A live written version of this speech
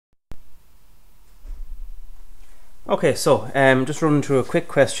Okay, so just running through a quick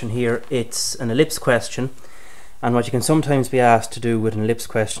question here. It's an ellipse question, and what you can sometimes be asked to do with an ellipse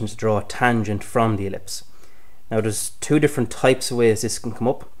question is to draw a tangent from the ellipse. Now there's two different types of ways this can come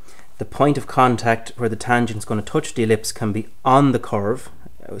up. The point of contact where the tangent is going to touch the ellipse can be on the curve,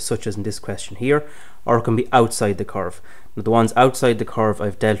 such as in this question here, or it can be outside the curve. Now the ones outside the curve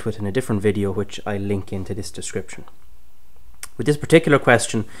I've dealt with in a different video, which I link into this description. With this particular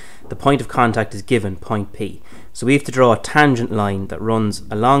question, the point of contact is given, point P. So we have to draw a tangent line that runs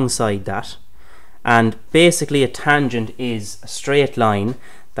alongside that. And basically a tangent is a straight line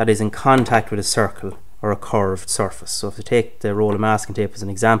that is in contact with a circle or a curved surface. So if you take the roll of masking tape as an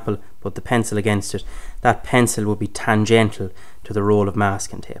example, put the pencil against it, that pencil will be tangential to the roll of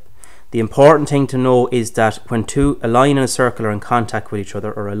masking tape. The important thing to know is that when a line and a circle are in contact with each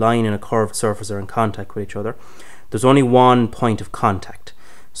other, or a line and a curved surface are in contact with each other, there's only one point of contact.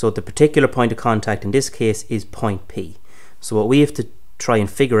 So the particular point of contact in this case is point P. So what we have to try and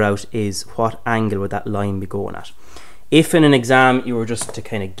figure out is what angle would that line be going at. If in an exam you were just to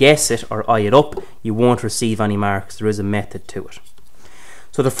kind of guess it or eye it up, you won't receive any marks. There is a method to it.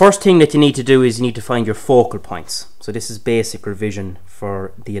 So the first thing that you need to do is you need to find your focal points. So this is basic revision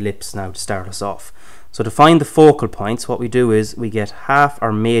for the ellipse now to start us off. So to find the focal points, what we do is we get half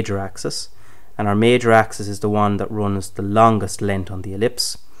our major axis, and our major axis is the one that runs the longest length on the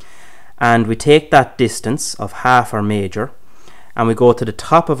ellipse. And we take that distance of half our major and we go to the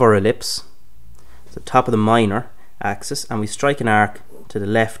top of our ellipse, the top of the minor axis, and we strike an arc to the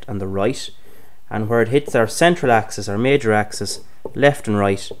left and the right, and where it hits our central axis, our major axis, left and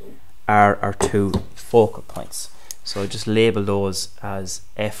right are our two focal points. So I just label those as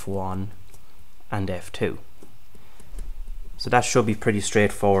F1 and F2. So that should be pretty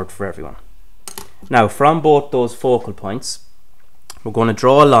straightforward for everyone. Now from both those focal points we're going to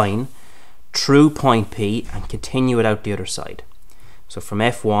draw a line through point P and continue it out the other side. So from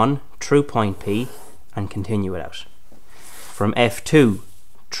F1 through point P and continue it out. From F2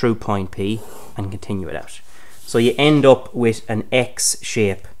 through point P and continue it out. So you end up with an X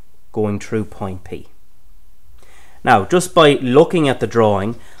shape going through point P. Now just by looking at the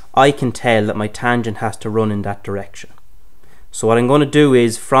drawing I can tell that my tangent has to run in that direction. So what I'm going to do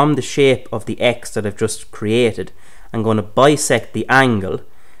is, from the shape of the X that I've just created, I'm going to bisect the angle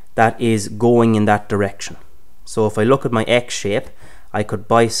that is going in that direction. So if I look at my X shape, I could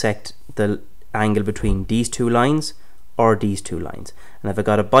bisect the angle between these two lines or these two lines. And if I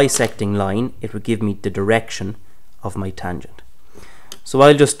got a bisecting line, it would give me the direction of my tangent. So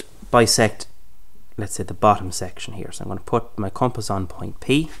I'll just bisect, let's say, the bottom section here. So I'm going to put my compass on point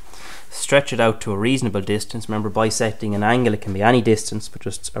P, stretch it out to a reasonable distance. Remember, bisecting an angle, it can be any distance, but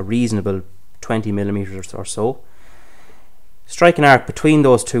just a reasonable 20 millimeters or so. Strike an arc between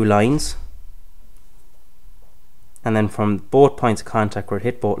those two lines, and then from both points of contact where it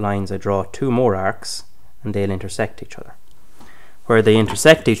hit both lines I draw two more arcs and they'll intersect each other. Where they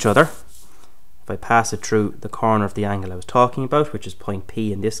intersect each other, if I pass it through the corner of the angle I was talking about, which is point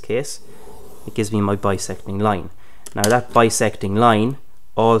P in this case, it gives me my bisecting line. Now that bisecting line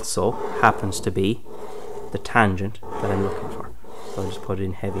also happens to be the tangent that I'm looking for. So I'll just put it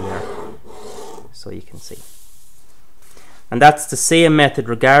in heavy there so you can see. And that's the same method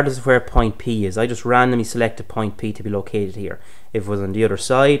regardless of where point P is. I just randomly selected point P to be located here. If it was on the other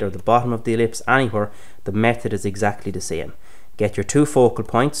side or the bottom of the ellipse, anywhere, the method is exactly the same. Get your two focal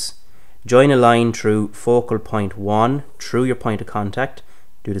points, join a line through focal point 1 through your point of contact,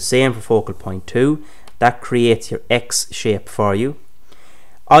 do the same for focal point 2. That creates your X shape for you.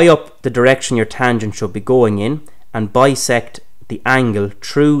 Eye up the direction your tangent should be going in and bisect the angle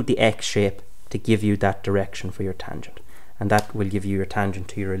through the X shape to give you that direction for your tangent. And that will give you your tangent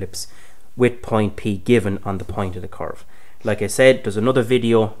to your ellipse with point P given on the point of the curve. Like I said, there's another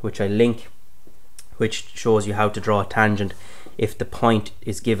video which I link which shows you how to draw a tangent if the point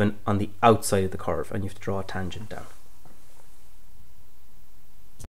is given on the outside of the curve and you have to draw a tangent down.